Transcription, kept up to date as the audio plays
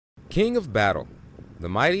King of battle, the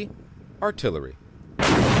mighty artillery.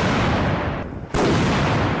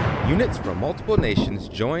 Units from multiple nations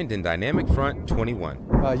joined in Dynamic Front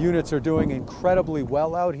 21. Units are doing incredibly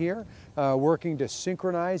well out here, working to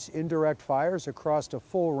synchronize indirect fires across a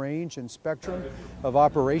full range and spectrum of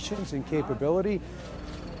operations and capability.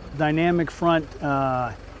 Dynamic Front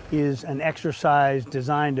is an exercise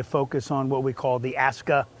designed to focus on what we call the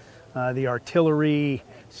ASCA, the artillery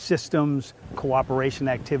systems cooperation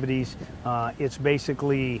activities. It's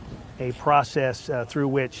basically a process through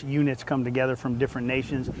which units come together from different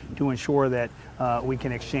nations to ensure that we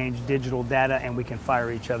can exchange digital data and we can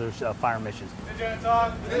fire each other's fire missions.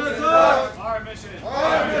 Fire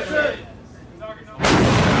mission!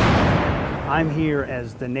 I'm here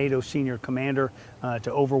as the NATO senior commander to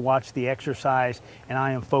overwatch the exercise, and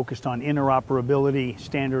I am focused on interoperability,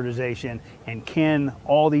 standardization, and can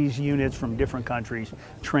all these units from different countries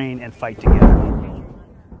train and fight together.